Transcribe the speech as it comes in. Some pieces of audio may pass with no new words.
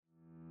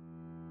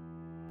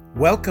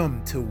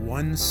Welcome to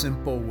One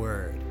Simple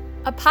Word,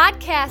 a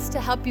podcast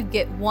to help you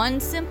get one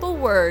simple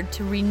word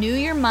to renew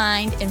your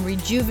mind and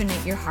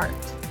rejuvenate your heart.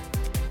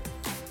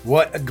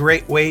 What a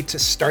great way to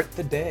start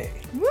the day.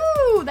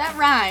 Woo, that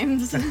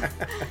rhymes.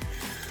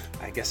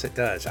 I guess it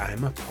does.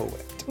 I'm a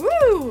poet.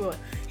 Woo!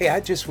 Hey, I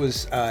just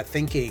was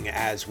thinking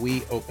as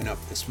we open up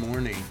this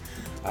morning,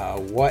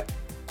 what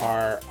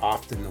are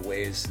often the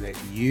ways that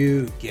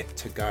you get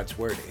to God's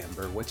Word,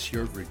 Amber? What's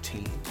your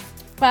routine?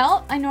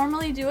 Well, I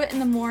normally do it in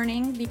the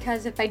morning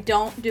because if I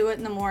don't do it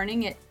in the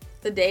morning,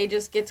 the day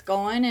just gets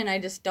going and I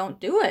just don't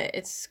do it.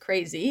 It's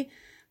crazy.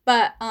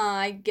 But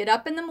I get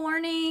up in the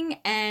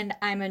morning and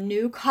I'm a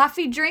new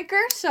coffee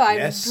drinker, so I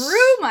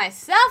brew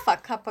myself a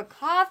cup of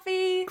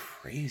coffee.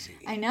 Crazy.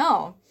 I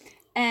know.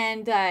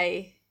 And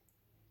I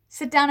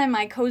sit down in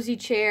my cozy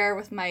chair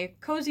with my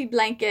cozy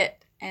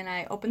blanket and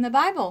I open the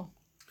Bible.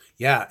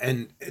 Yeah,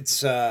 and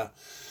it's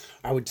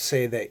I would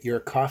say that your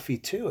coffee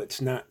too,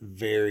 it's not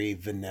very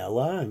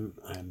vanilla.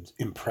 I'm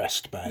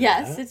impressed by that.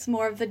 Yes, it's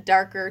more of the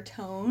darker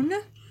tone.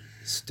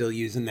 Still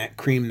using that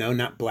cream though,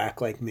 not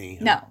black like me.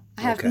 Huh? No,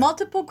 I have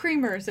multiple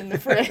creamers in the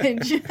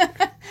fridge.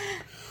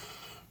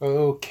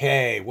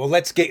 Okay, well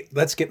let's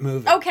get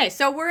moving. Okay,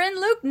 so we're in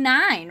Luke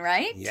 9,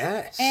 right?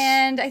 Yes.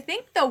 And I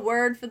think the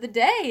word for the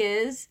day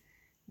is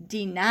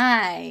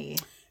deny.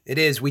 It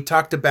is. We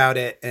talked about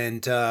it,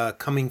 and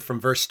coming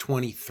from verse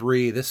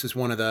 23, this is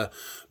one of the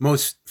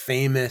most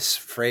famous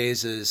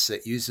phrases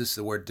that uses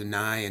the word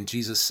deny. And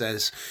Jesus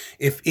says,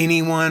 if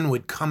anyone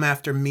would come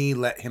after me,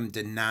 let him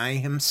deny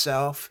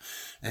himself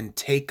and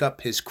take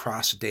up his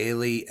cross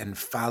daily and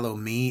follow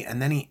me.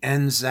 And then he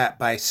ends that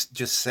by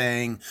just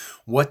saying,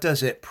 what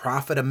does it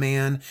profit a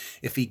man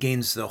if he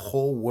gains the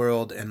whole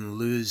world and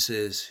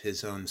loses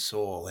his own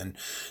soul? And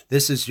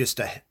this is just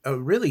a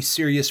really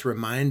serious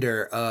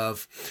reminder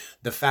of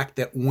the fact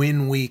that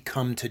when we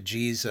come to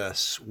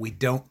Jesus, we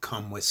don't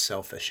come with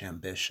selfish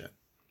ambition.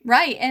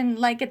 Right. And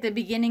like at the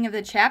beginning of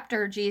the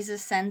chapter,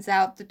 Jesus sends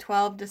out the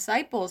 12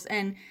 disciples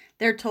and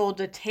they're told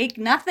to take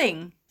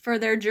nothing for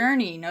their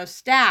journey. No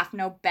staff,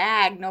 no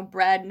bag, no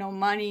bread, no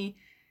money,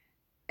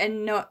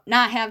 and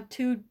not have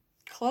 2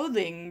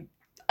 clothing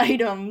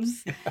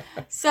items.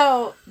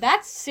 So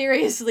that's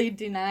seriously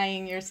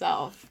denying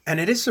yourself. And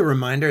it is a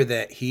reminder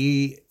that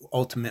he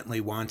ultimately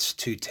wants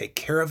to take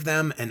care of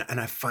them. And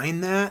I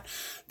find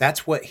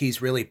that's what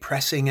he's really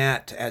pressing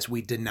at as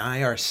we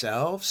deny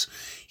ourselves.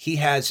 He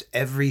has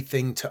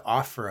everything to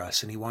offer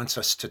us and he wants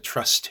us to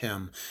trust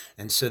him.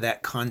 And so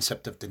that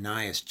concept of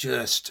deny is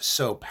just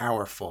so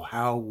powerful.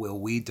 How will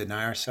we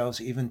deny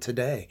ourselves even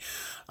today?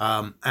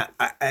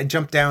 I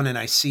jump down and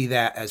I see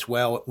that as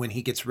well. When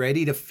he gets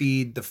ready to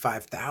feed the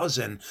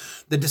 5,000,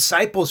 the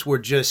disciples were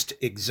just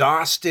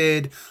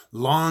exhausted,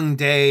 long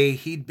day.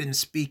 He'd been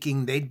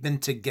speaking, they'd been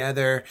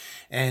together,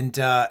 and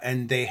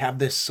they have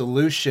this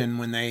solution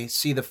when they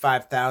see the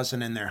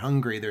 5,000 and they're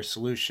hungry. Their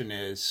solution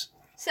is,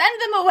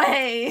 send them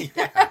away.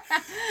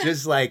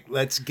 Just like,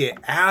 let's get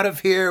out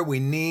of here. We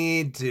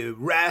need to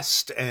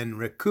rest and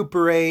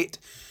recuperate.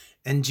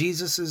 And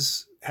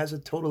Jesus has a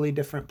totally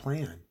different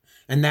plan.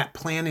 And that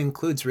plan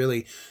includes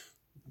really,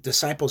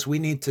 disciples, we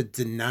need to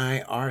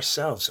deny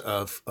ourselves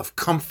of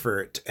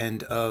comfort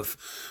and of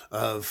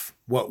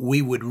what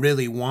we would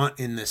really want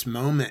in this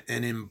moment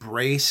and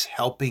embrace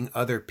helping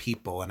other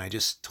people. And I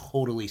just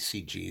totally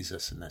see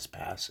Jesus in this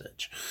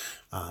passage.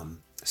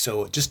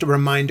 So just a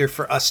reminder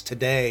for us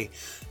today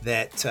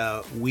that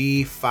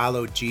we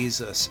follow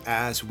Jesus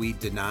as we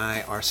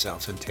deny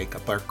ourselves and take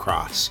up our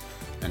cross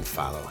and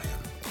follow him.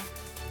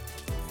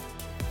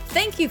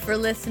 Thank you for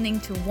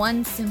listening to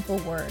One Simple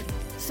Word.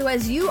 So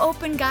as you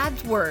open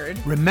God's Word,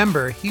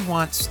 remember, he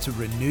wants to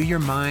renew your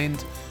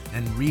mind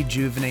and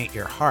rejuvenate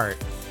your heart.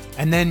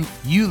 And then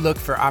you look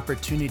for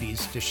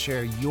opportunities to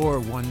share your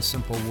one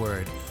simple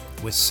word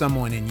with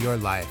someone in your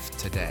life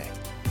today.